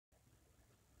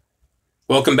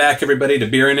Welcome back, everybody, to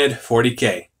Beerinid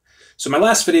 40K. So my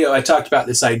last video, I talked about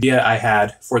this idea I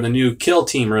had for the new Kill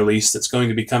Team release that's going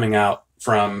to be coming out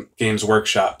from Games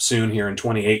Workshop soon here in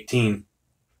 2018,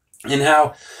 and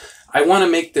how I want to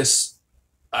make this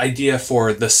idea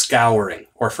for the Scouring,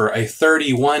 or for a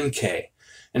 31K.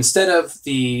 Instead of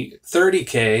the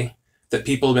 30K that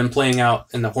people have been playing out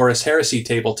in the Horus Heresy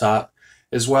tabletop,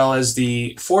 as well as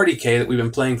the 40K that we've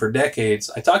been playing for decades,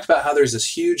 I talked about how there's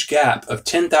this huge gap of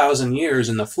 10,000 years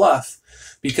in the fluff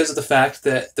because of the fact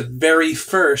that the very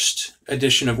first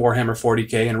edition of Warhammer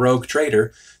 40K and Rogue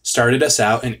Trader started us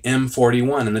out in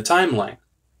M41 in the timeline.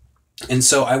 And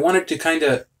so I wanted to kind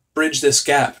of bridge this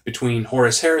gap between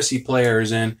Horus Heresy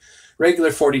players and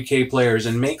regular 40K players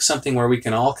and make something where we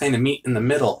can all kind of meet in the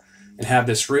middle and have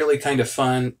this really kind of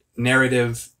fun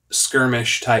narrative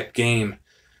skirmish type game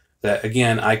that,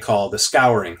 again, I call the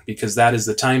Scouring, because that is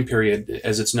the time period,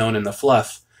 as it's known in the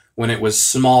fluff, when it was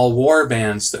small war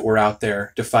bands that were out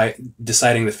there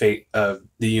deciding the fate of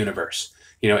the universe.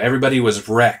 You know, everybody was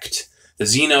wrecked. The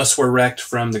Xenos were wrecked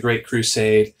from the Great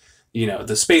Crusade. You know,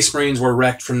 the Space Marines were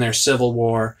wrecked from their Civil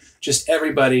War. Just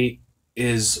everybody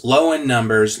is low in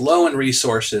numbers, low in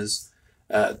resources.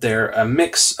 They're a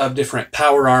mix of different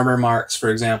power armor marks,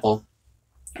 for example.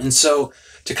 And so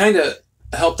to kind of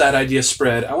help that idea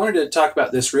spread, I wanted to talk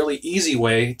about this really easy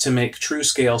way to make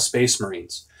Truescale Space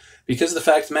Marines. Because the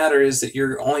fact of the matter is that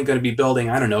you're only going to be building,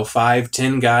 I don't know, 5,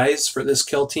 10 guys for this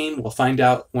kill team. We'll find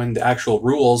out when the actual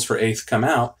rules for 8th come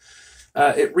out.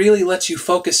 It really lets you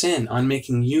focus in on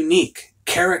making unique,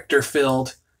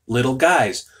 character-filled little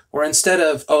guys. Or instead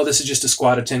of, oh, this is just a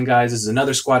squad of 10 guys, this is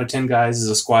another squad of 10 guys, this is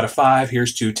a squad of 5,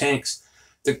 here's 2 tanks.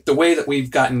 The way that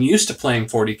we've gotten used to playing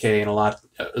 40K in a lot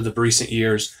of the recent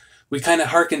years, we kind of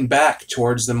harken back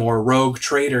towards the more Rogue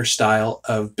Trader style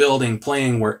of building,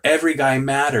 playing, where every guy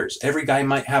matters. Every guy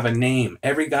might have a name.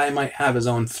 Every guy might have his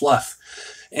own fluff.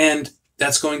 And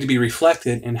that's going to be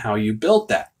reflected in how you build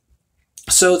that.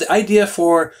 So the idea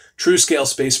for Truescale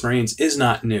Space Marines is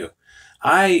not new.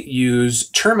 I use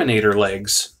Terminator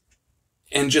legs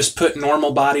and just put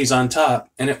normal bodies on top,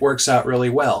 and it works out really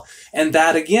well. And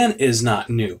that, again, is not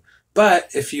new. But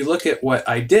if you look at what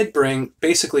I did bring,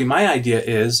 basically my idea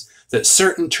is that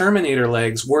certain Terminator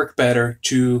legs work better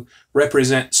to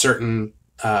represent certain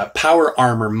power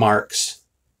armor marks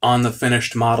on the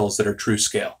finished models that are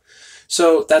Truescale.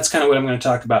 So that's kind of what I'm going to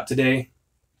talk about today.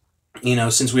 You know,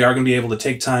 since we are going to be able to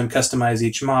take time, customize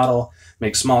each model,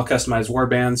 make small customized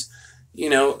warbands, you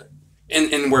know,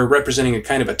 and we're representing a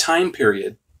kind of a time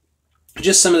period,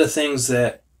 just some of the things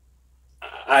that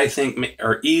I think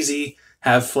are easy,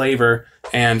 have flavor,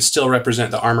 and still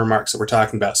represent the armor marks that we're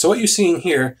talking about. So what you're seeing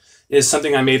here is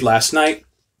something I made last night.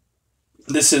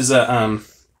 This is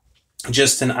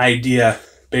just an idea,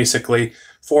 basically,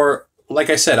 for, like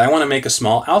I said, I want to make a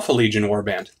small Alpha Legion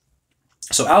warband.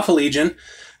 So Alpha Legion,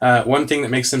 one thing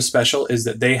that makes them special is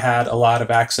that they had a lot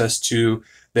of access to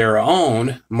their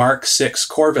own Mark VI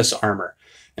Corvus armor.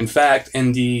 In fact,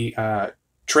 in the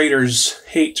Trader's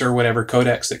Hate or whatever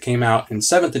codex that came out in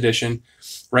 7th edition,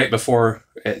 right before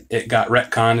it got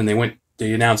retconned and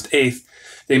they announced 8th,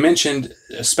 they mentioned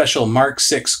a special Mark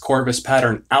VI Corvus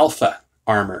pattern Alpha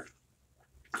armor.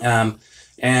 And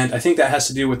I think that has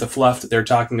to do with the fluff that they're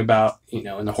talking about, you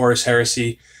know, in the Horus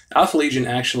Heresy. Alpha Legion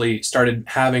actually started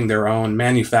having their own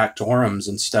manufactorums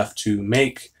and stuff to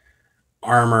make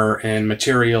armor and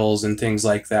materials and things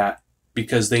like that,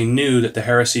 because they knew that the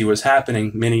heresy was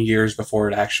happening many years before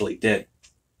it actually did.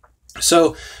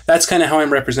 So that's kind of how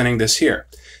I'm representing this here.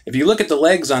 If you look at the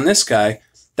legs on this guy,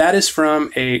 that is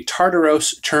from a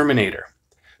Tartaros Terminator,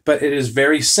 but it is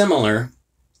very similar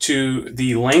to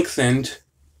the lengthened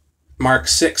Mark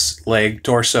VI leg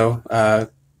torso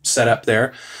setup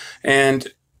there. And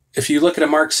if you look at a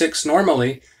Mark VI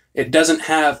normally, it doesn't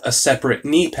have a separate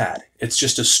knee pad. It's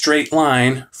just a straight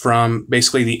line from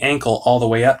basically the ankle all the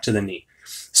way up to the knee.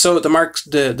 So the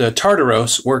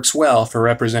Tartaros works well for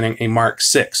representing a Mark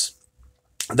VI.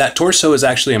 That torso is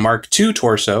actually a Mark II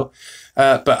torso,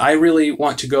 but I really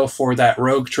want to go for that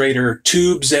Rogue Trader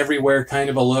tubes everywhere kind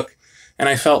of a look, and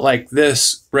I felt like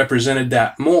this represented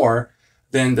that more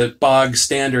than the bog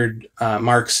standard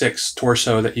Mark VI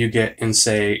torso that you get in,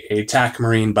 say, a TAC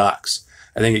Marine box.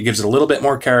 I think it gives it a little bit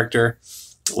more character,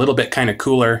 a little bit kind of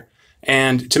cooler.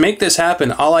 And to make this happen,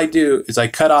 all I do is I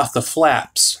cut off the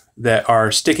flaps that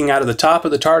are sticking out of the top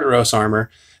of the Tartaros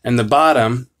armor and the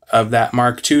bottom of that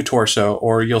Mark II torso,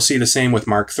 or you'll see the same with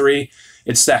Mark III.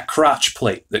 It's that crotch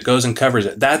plate that goes and covers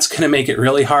it. That's going to make it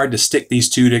really hard to stick these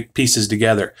two pieces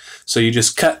together. So you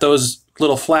just cut those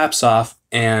little flaps off,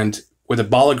 and with a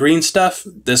ball of green stuff,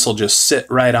 this will just sit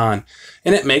right on.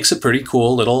 And it makes a pretty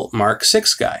cool little Mark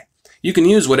 6 guy. You can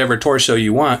use whatever torso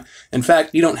you want. In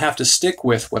fact, you don't have to stick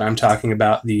with what I'm talking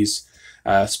about, these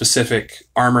specific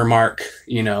armor mark,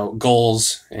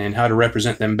 goals and how to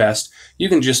represent them best. You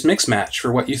can just mix match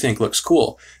for what you think looks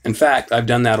cool. In fact, I've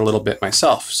done that a little bit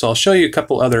myself. So I'll show you a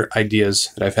couple other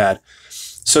ideas that I've had.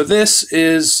 So this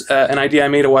is an idea I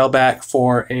made a while back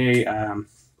for a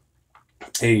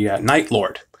Night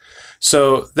Lord.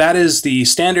 So that is the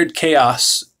standard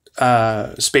Chaos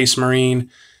Space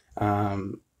Marine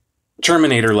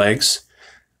Terminator legs.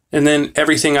 And then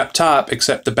everything up top,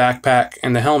 except the backpack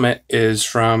and the helmet, is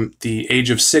from the Age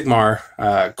of Sigmar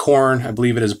Khorne, I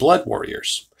believe it is Blood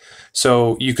Warriors.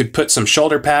 So you could put some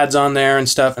shoulder pads on there and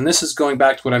stuff. And this is going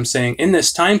back to what I'm saying. In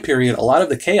this time period, a lot of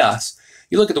the Chaos,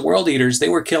 you look at the World Eaters, they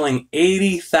were killing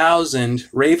 80,000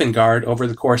 Raven Guard over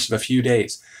the course of a few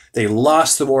days. They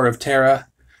lost the War of Terra,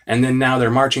 and then now they're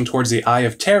marching towards the Eye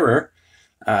of Terror,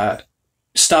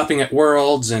 stopping at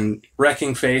Worlds and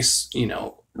wrecking face,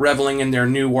 reveling in their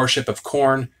new worship of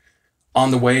Khorne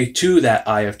on the way to that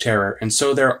Eye of Terror. And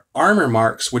so their armor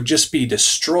marks would just be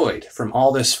destroyed from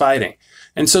all this fighting.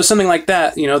 And so something like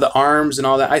that, the arms and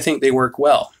all that, I think they work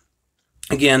well.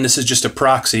 Again, this is just a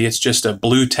proxy. It's just a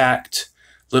blue tacked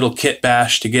little kit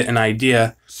bash to get an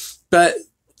idea. But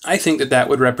I think that that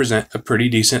would represent a pretty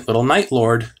decent little Night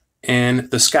Lord in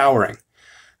the Scouring.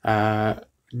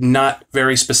 Not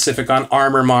very specific on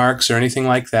armor marks or anything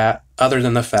like that, other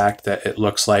than the fact that it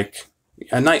looks like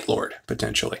a Night Lord,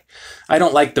 potentially. I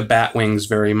don't like the bat wings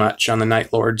very much on the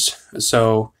Night Lords,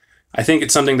 so I think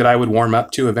it's something that I would warm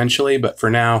up to eventually, but for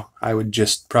now, I would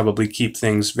just probably keep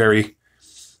things very,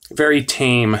 very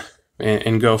tame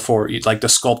and go for like the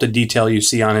sculpted detail you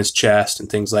see on his chest and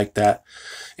things like that.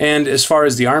 And as far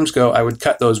as the arms go, I would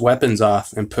cut those weapons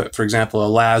off and put, for example, a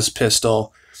las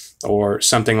pistol or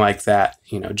something like that.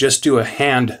 Just do a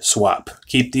hand swap.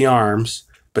 Keep the arms,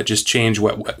 but just change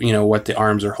what the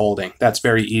arms are holding. That's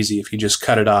very easy. If you just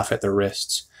cut it off at the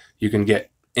wrists, you can get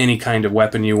any kind of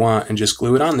weapon you want and just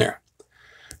glue it on there.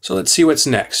 So let's see what's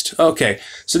next. Okay,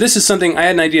 so this is something, I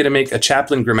had an idea to make a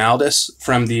Chaplain Grimaldus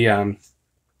from the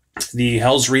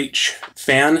Hell's Reach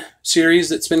fan series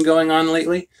that's been going on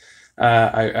lately.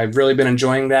 I've really been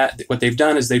enjoying that. What they've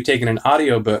done is they've taken an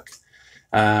audiobook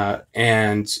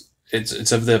and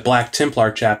it's of the Black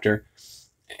Templar chapter,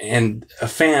 and a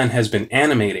fan has been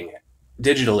animating it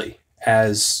digitally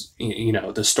as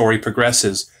the story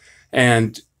progresses.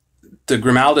 And the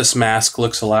Grimaldus mask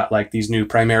looks a lot like these new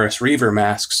Primaris Reaver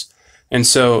masks. And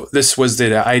so this was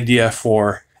the idea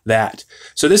for that.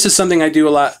 So this is something I do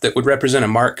a lot that would represent a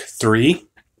Mark III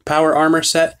power armor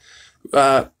set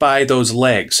by those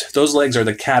legs. Those legs are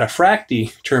the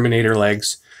Cataphractii Terminator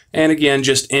legs. And again,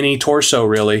 just any torso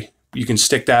really. You can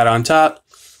stick that on top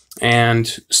and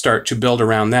start to build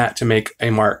around that to make a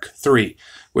Mark III,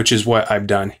 which is what I've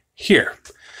done here.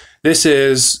 This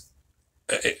is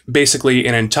basically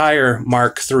an entire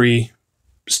Mark III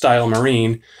style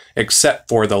Marine except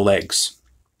for the legs.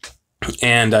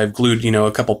 And I've glued,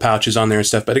 a couple pouches on there and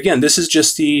stuff. But again, this is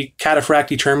just the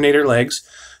Cataphractii Terminator legs,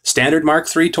 standard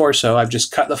Mark III torso. I've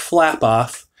just cut the flap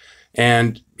off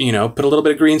and, put a little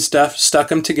bit of green stuff, stuck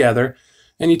them together.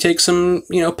 And you take some,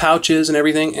 pouches and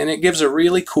everything, and it gives a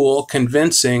really cool,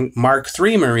 convincing Mark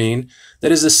III Marine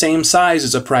that is the same size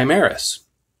as a Primaris.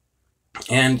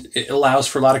 And it allows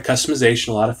for a lot of customization,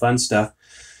 a lot of fun stuff.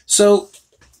 So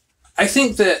I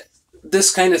think that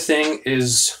this kind of thing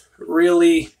is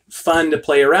really fun to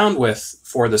play around with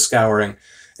for the Scouring.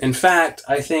 In fact,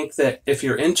 I think that if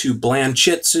you're into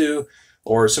Blanchitsu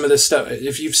or some of this stuff,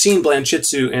 if you've seen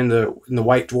Blanchitsu in the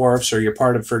White Dwarfs, or you're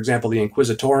part of, for example, the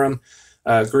Inquisitorum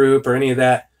group or any of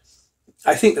that,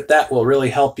 I think that that will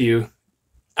really help you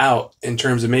out in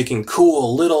terms of making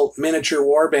cool little miniature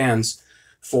warbands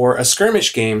for a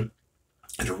skirmish game.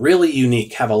 It's really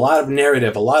unique, have a lot of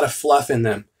narrative, a lot of fluff in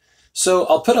them. So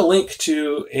I'll put a link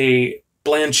to a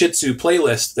Blanchitsu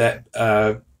playlist that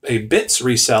a Bits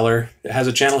reseller that has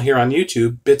a channel here on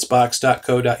YouTube,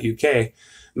 bitsbox.co.uk,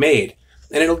 made.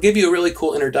 And it'll give you a really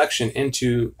cool introduction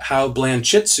into how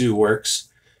Blanchitsu works.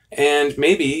 And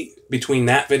maybe between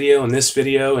that video and this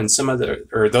video and some other,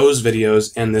 or those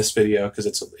videos and this video, because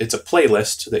it's a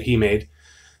playlist that he made,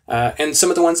 and some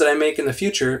of the ones that I make in the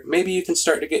future, maybe you can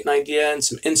start to get an idea and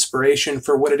some inspiration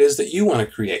for what it is that you want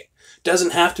to create. It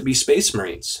doesn't have to be Space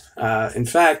Marines. In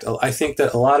fact, I think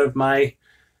that a lot of my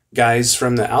guys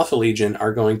from the Alpha Legion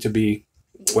are going to be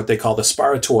what they call the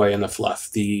Sparatoi in the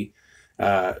fluff, the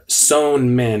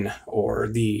Sown Men, or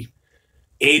the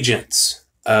agents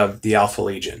of the Alpha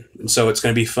Legion. And so it's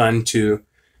going to be fun to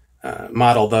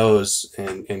model those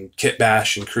in Kit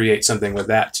Bash and create something with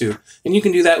that too. And you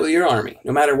can do that with your army,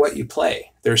 no matter what you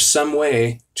play. There's some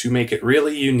way to make it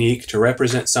really unique, to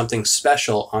represent something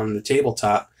special on the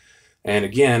tabletop. And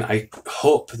again, I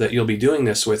hope that you'll be doing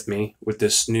this with me with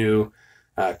this new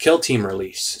Kill Team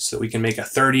release, so that we can make a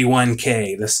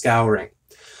 31K, the Scouring.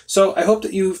 So I hope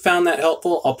that you found that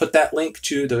helpful. I'll put that link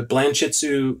to the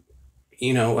Blanchitsu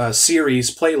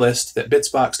series playlist that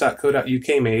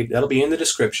bitsbox.co.uk made. That'll be in the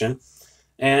description.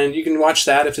 And you can watch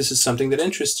that if this is something that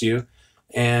interests you.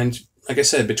 And like I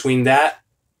said, between that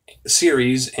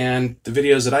series and the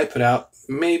videos that I put out,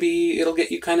 maybe it'll get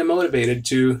you kind of motivated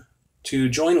to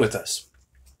join with us.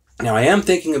 Now, I am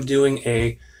thinking of doing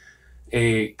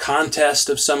a contest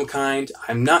of some kind.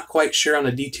 I'm not quite sure on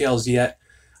the details yet.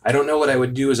 I don't know what I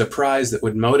would do as a prize that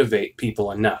would motivate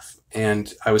people enough.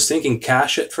 And I was thinking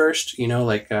cash at first,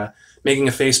 like making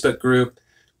a Facebook group.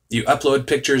 You upload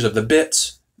pictures of the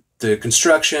bits, the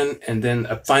construction, and then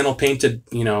a final painted,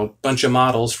 bunch of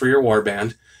models for your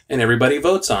warband, and everybody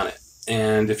votes on it.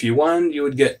 And if you won, you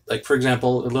would get, like, for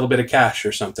example, a little bit of cash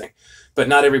or something. But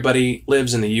not everybody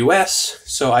lives in the US,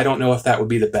 so I don't know if that would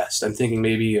be the best. I'm thinking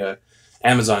maybe a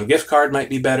Amazon gift card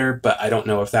might be better, but I don't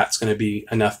know if that's going to be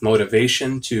enough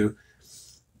motivation to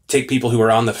take people who are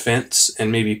on the fence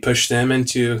and maybe push them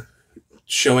into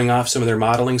showing off some of their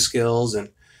modeling skills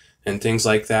and things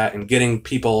like that, and getting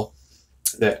people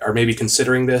that are maybe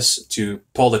considering this to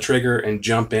pull the trigger and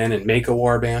jump in and make a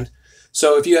warband.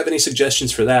 So if you have any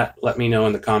suggestions for that, let me know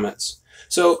in the comments.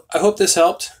 So I hope this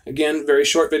helped. Again, very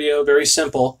short video, very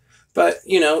simple, but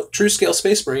Truescale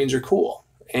Space Marines are cool.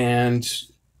 And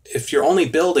if you're only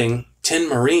building 10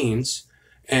 Marines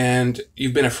and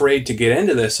you've been afraid to get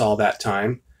into this all that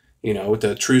time, with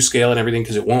the Truescale and everything,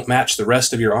 because it won't match the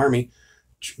rest of your army,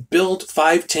 build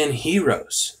 5-10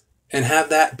 heroes and have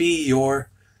that be your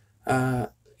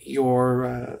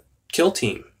kill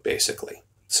team, basically.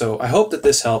 So I hope that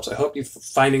this helps. I hope you're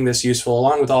finding this useful,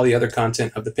 along with all the other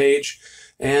content of the page.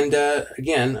 And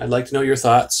again, I'd like to know your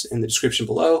thoughts in the description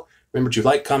below. Remember to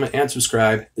like, comment, and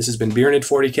subscribe. This has been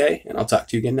Beernid40K, and I'll talk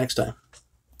to you again next time.